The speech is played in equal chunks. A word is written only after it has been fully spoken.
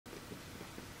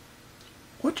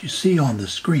What you see on the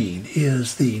screen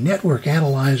is the network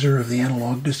analyzer of the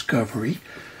Analog Discovery.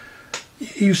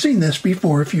 You've seen this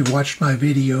before if you've watched my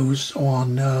videos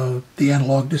on the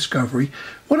Analog Discovery.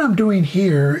 What I'm doing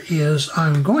here is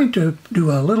I'm going to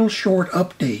do a little short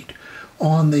update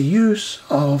on the use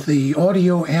of the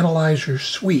Audio Analyzer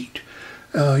Suite.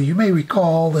 You may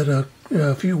recall that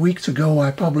a few weeks ago I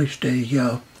published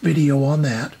a video on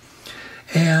that,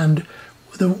 and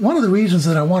one of the reasons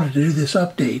that I wanted to do this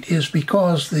update is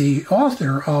because the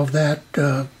author of that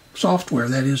software,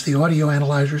 that is the Audio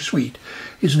Analyzer Suite,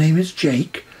 his name is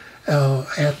Jake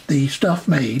at the Stuff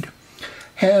Made,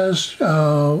 has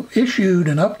issued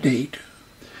an update.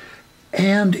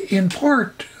 And in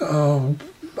part,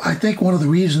 I think one of the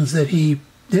reasons that he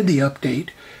did the update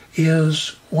is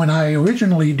when I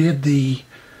originally did the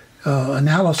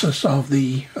analysis of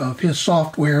his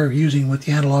software using with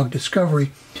the Analog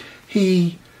Discovery,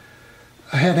 he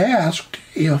had asked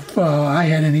if I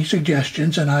had any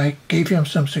suggestions, and I gave him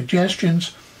some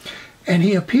suggestions, and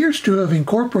he appears to have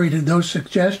incorporated those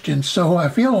suggestions, so I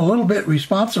feel a little bit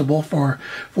responsible for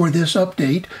this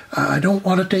update. I don't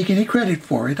want to take any credit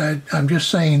for it. I'm just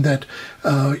saying that,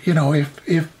 you know,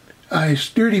 if I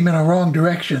steered him in a wrong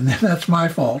direction, then that's my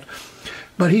fault.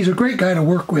 But he's a great guy to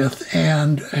work with,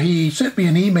 and he sent me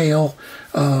an email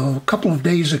a couple of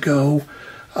days ago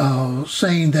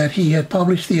saying that he had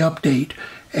published the update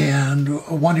and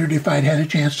wondered if I'd had a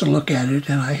chance to look at it,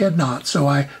 and I had not. So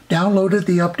I downloaded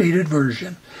the updated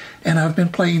version, and I've been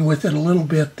playing with it a little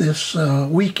bit this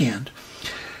weekend.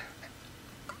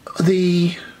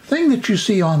 The thing that you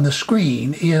see on the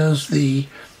screen is the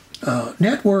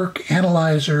network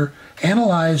analyzer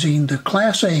analyzing the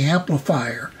Class A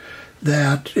amplifier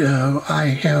that I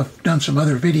have done some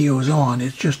other videos on.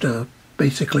 It's just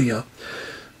basically a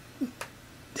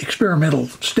experimental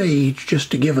stage just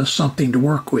to give us something to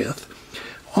work with.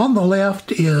 On the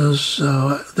left is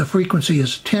the frequency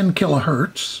is 10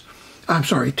 kilohertz. I'm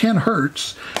sorry, 10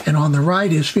 hertz, and on the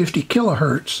right is 50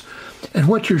 kilohertz. And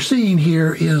what you're seeing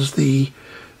here is the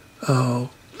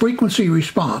frequency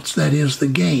response, that is the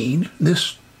gain.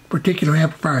 This particular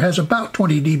amplifier has about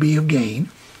 20 dB of gain.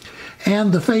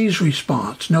 And the phase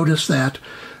response. Notice that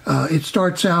it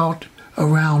starts out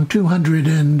around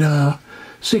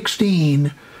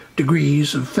 216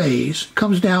 degrees of phase,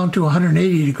 comes down to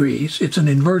 180 degrees. It's an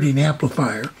inverting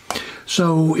amplifier.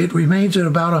 So it remains at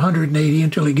about 180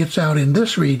 until it gets out in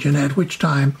this region, at which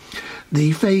time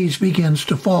the phase begins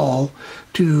to fall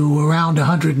to around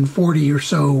 140 or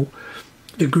so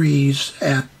degrees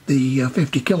at the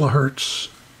 50 kilohertz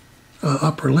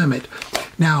upper limit.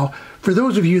 Now, for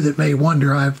those of you that may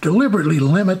wonder, I've deliberately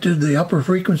limited the upper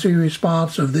frequency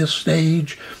response of this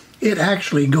stage. It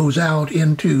actually goes out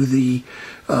into the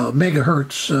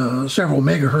megahertz, several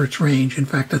megahertz range. In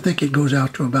fact, I think it goes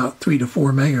out to about 3 to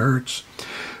 4 megahertz.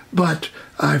 But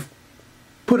I've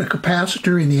put a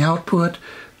capacitor in the output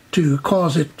to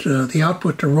cause it, the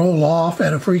output to roll off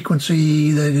at a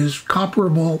frequency that is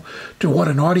comparable to what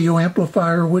an audio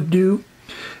amplifier would do.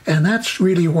 And that's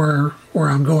really where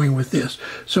I'm going with this.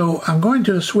 So I'm going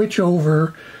to switch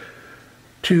over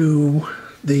to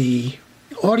the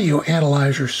Audio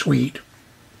Analyzer Suite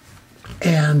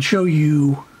and show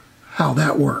you how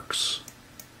that works.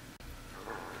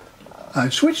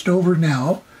 I've switched over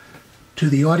now to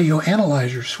the Audio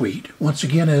Analyzer Suite. Once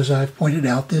again, as I've pointed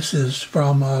out, this is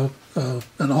from an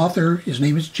author. His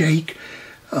name is Jake.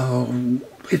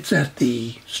 It's at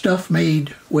the Stuff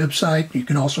Made website. You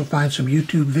can also find some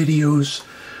YouTube videos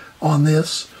on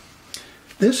this.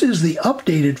 This is the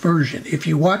updated version. If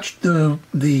you watched the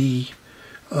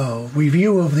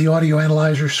review of the Audio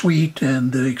Analyzer Suite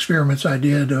and the experiments I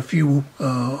did a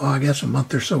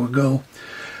month or so ago,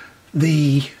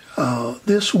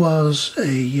 this was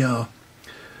a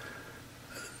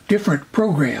different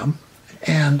program.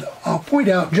 And I'll point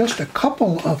out just a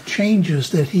couple of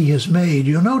changes that he has made.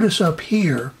 You'll notice up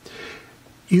here,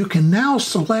 you can now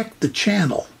select the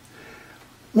channel.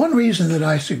 One reason that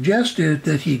I suggested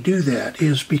that he do that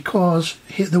is because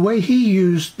the way he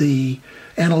used the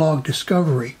Analog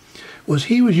Discovery was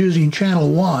he was using channel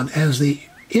 1 as the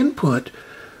input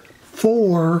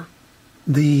for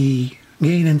the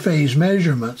gain and phase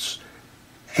measurements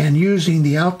and using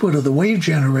the output of the wave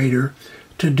generator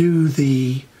to do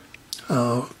the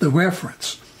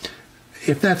reference.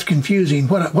 If that's confusing,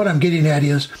 what I'm getting at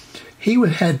is he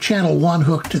had channel 1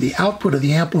 hooked to the output of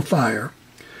the amplifier.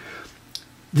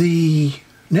 The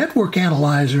network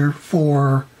analyzer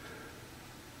for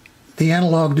the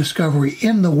Analog Discovery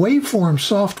in the waveform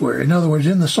software, in other words,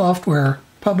 in the software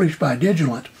published by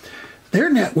Digilant, their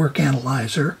network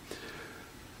analyzer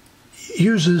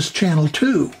uses channel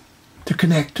 2. to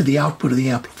connect to the output of the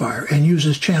amplifier and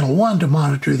uses channel 1 to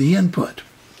monitor the input.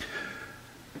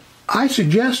 I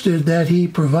suggested that he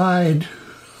provide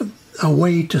a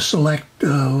way to select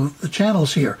the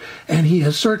channels here, and he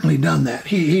has certainly done that.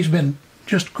 He's been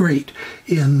just great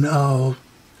in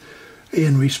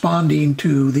responding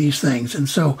to these things, and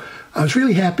so I was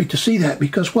really happy to see that,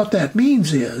 because what that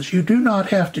means is you do not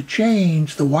have to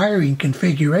change the wiring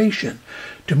configuration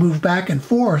to move back and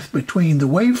forth between the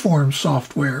waveform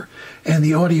software and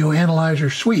the audio analyzer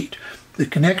suite. The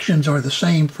connections are the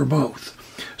same for both.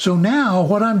 So now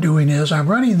what I'm doing is I'm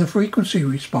running the frequency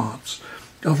response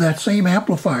of that same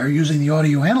amplifier using the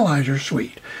audio analyzer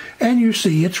suite, and you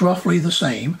see it's roughly the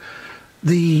same.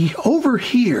 Over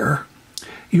here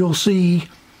you'll see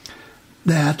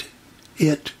that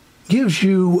it gives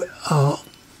you a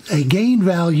gain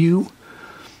value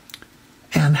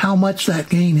and how much that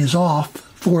gain is off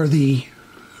for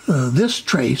this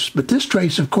trace, but this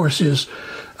trace of course is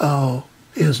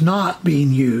not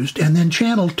being used. And then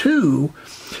channel 2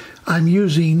 I'm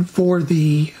using for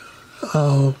the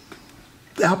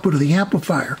output of the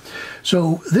amplifier.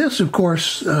 So this of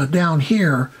course down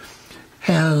here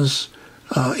is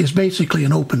basically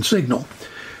an open signal.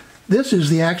 This is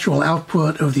the actual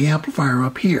output of the amplifier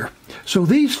up here. So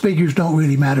these figures don't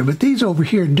really matter, but these over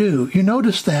here do. You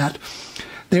notice that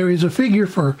there is a figure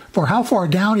for how far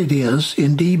down it is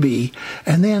in dB,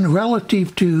 and then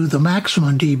relative to the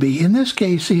maximum dB. In this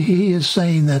case, he is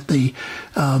saying that the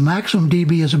maximum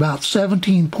dB is about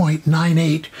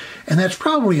 17.98, and that's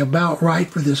probably about right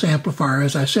for this amplifier.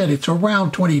 As I said, it's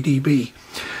around 20 dB.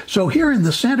 So here in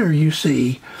the center, you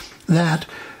see that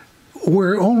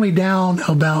we're only down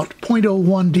about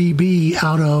 0.01 dB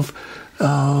out of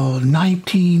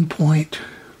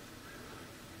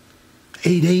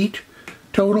 19.88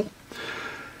 total.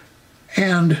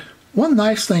 And one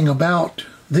nice thing about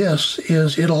this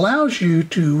is it allows you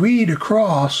to read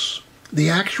across the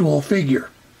actual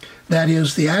figure. That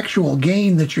is the actual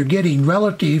gain that you're getting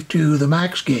relative to the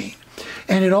max gain.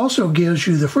 And it also gives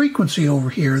you the frequency over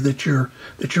here that you're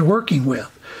working with.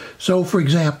 So for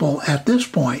example, at this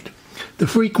point, the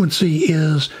frequency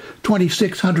is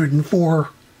 2604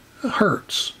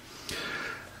 hertz.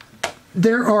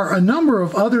 There are a number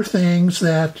of other things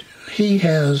that he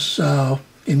has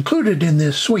included in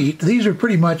this suite. These are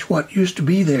pretty much what used to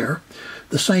be there,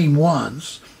 the same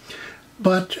ones.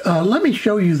 But let me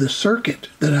show you the circuit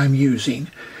that I'm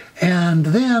using. And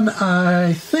then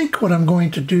I think what I'm going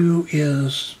to do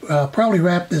is probably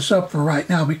wrap this up for right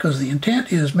now, because the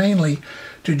intent is mainly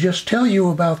to just tell you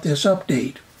about this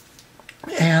update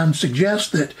and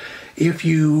suggest that if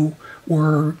you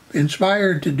were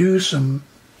inspired to do some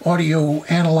audio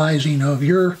analyzing of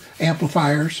your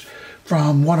amplifiers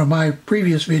from one of my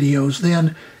previous videos,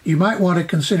 then you might want to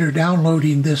consider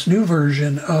downloading this new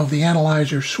version of the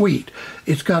Analyzer Suite.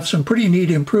 It's got some pretty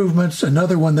neat improvements.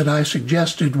 Another one that I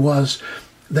suggested was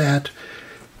that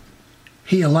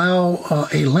he allow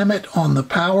a limit on the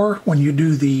power when you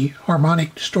do the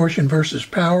harmonic distortion versus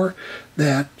power,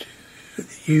 that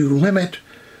you limit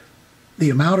the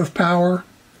amount of power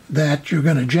that you're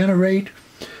going to generate.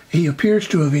 He appears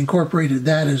to have incorporated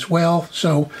that as well.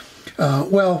 So,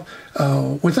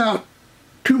 without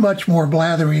too much more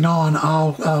blathering on,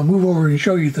 I'll move over and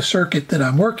show you the circuit that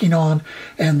I'm working on,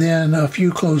 and then a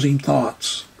few closing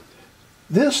thoughts.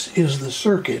 This is the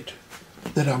circuit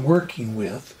that I'm working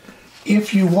with.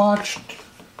 If you watched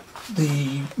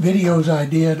the videos I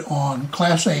did on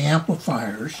Class A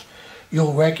amplifiers,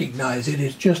 you'll recognize it.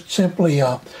 It's just simply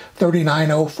a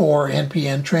 3904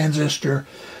 NPN transistor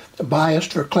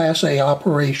biased for Class A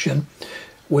operation,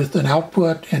 with an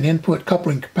output and input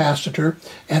coupling capacitor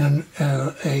and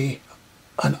an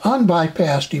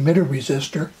unbypassed emitter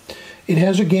resistor. It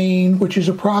has a gain which is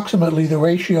approximately the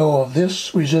ratio of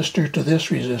this resistor to this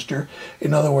resistor,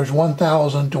 in other words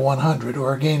 1000 to 100,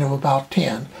 or a gain of about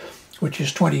 10, which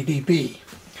is 20 dB.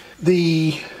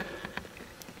 The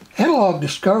analog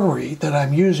discovery that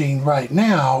I'm using right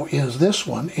now is this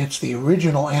one. It's the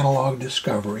original analog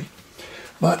discovery,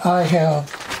 but I have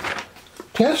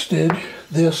tested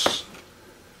this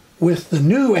with the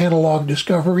new analog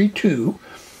discovery 2,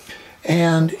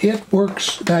 and it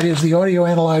works. That is, the audio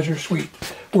analyzer suite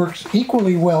works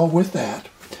equally well with that.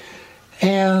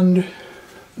 And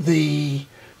the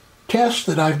tests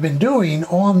that I've been doing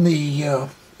on the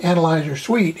analyzer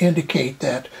suite indicate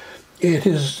that it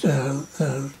is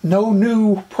no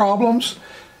new problems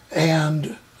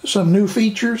and some new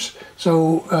features.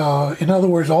 So in other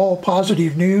words, all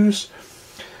positive news.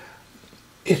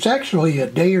 It's actually a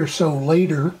day or so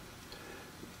later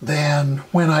than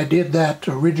when I did that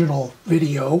original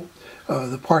video,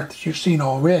 the part that you've seen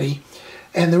already.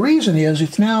 And the reason is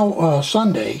it's now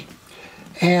Sunday,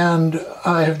 and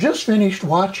I have just finished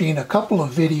watching a couple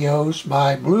of videos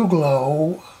by Blue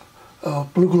Glow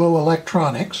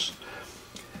Electronics.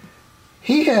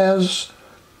 He has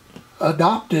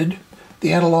adopted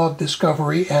the Analog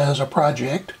Discovery as a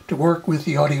project to work with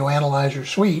the Audio Analyzer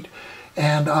suite,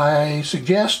 and I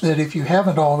suggest that if you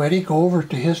haven't already, go over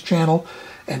to his channel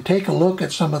and take a look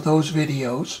at some of those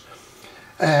videos.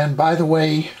 And by the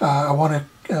way, I want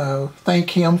to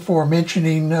thank him for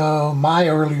mentioning my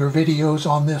earlier videos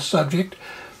on this subject.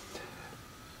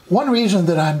 One reason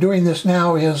that I'm doing this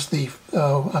now is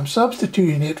I'm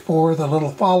substituting it for the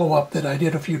little follow-up that I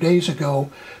did a few days ago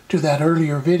to that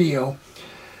earlier video.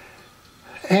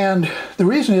 And the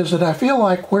reason is that I feel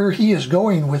like where he is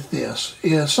going with this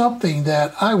is something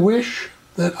that I wish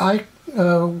that I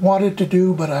wanted to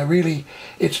do, but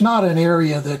it's not an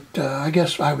area that, I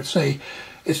guess I would say,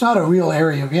 it's not a real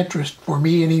area of interest for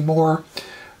me anymore,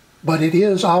 but it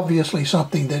is obviously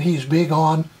something that he's big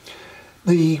on.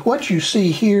 What you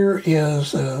see here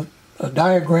is a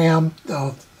diagram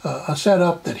of a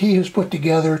setup that he has put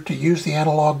together to use the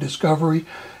Analog Discovery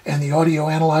and the Audio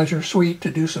Analyzer suite to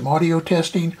do some audio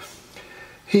testing.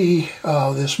 He,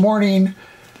 this morning,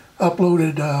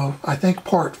 uploaded, I think,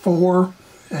 part 4,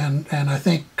 and I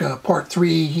think part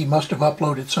 3 he must have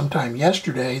uploaded sometime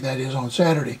yesterday, that is on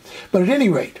Saturday. But at any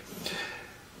rate,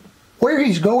 where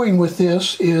he's going with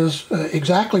this is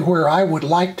exactly where I would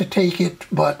like to take it,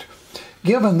 but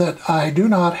given that I do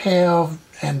not have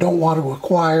and don't want to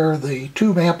acquire the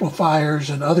tube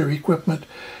amplifiers and other equipment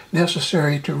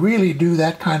necessary to really do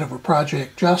that kind of a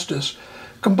project justice,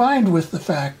 combined with the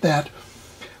fact that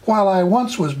while I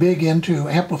once was big into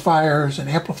amplifiers and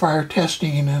amplifier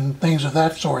testing and things of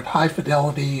that sort, high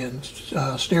fidelity and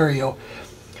stereo,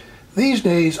 these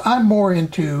days I'm more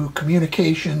into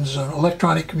communications,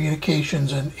 electronic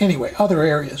communications, and anyway, other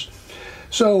areas.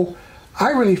 So I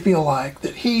really feel like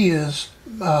that he is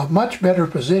much better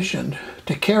positioned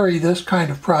to carry this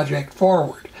kind of project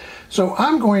forward. So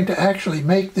I'm going to actually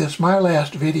make this my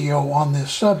last video on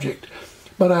this subject,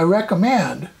 but I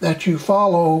recommend that you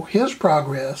follow his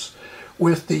progress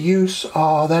with the use,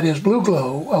 that is Blue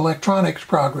Glow Electronics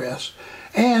progress,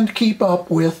 and keep up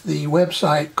with the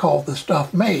website called The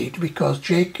Stuff Made, because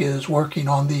Jake is working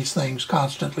on these things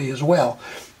constantly as well,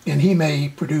 and he may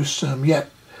produce some yet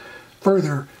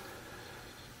further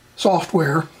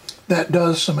software that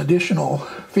does some additional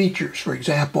features, for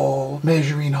example,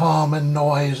 measuring hum and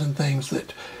noise and things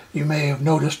that you may have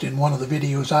noticed in one of the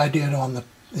videos I did on the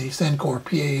Thincore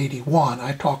PA81.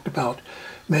 I talked about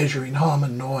measuring hum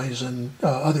and noise and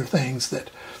other things that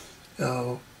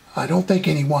I don't think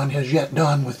anyone has yet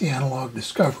done with the Analog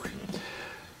Discovery.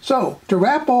 So, to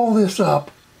wrap all this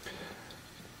up,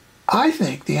 I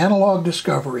think the Analog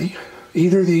Discovery,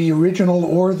 either the original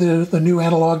or the new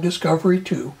Analog Discovery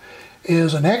 2,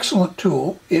 is an excellent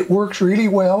tool. It works really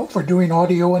well for doing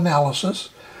audio analysis,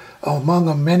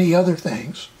 among many other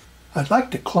things. I'd like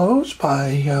to close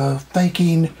by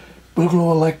thanking Blue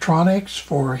Glow Electronics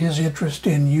for his interest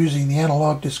in using the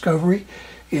Analog Discovery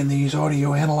in these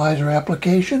audio analyzer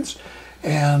applications,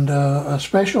 and a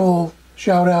special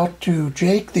shout out to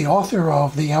Jake, the author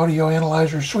of the Audio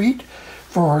Analyzer Suite,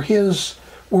 for his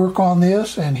work on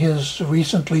this and his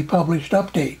recently published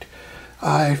update.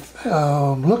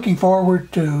 I'm looking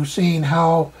forward to seeing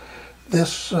how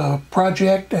this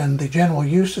project and the general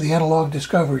use of the Analog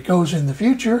Discovery goes in the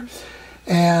future,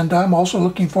 and I'm also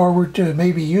looking forward to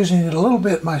maybe using it a little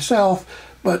bit myself,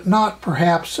 but not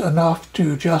perhaps enough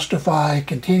to justify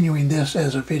continuing this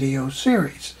as a video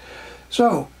series.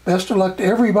 So, best of luck to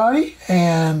everybody,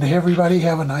 and everybody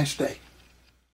have a nice day.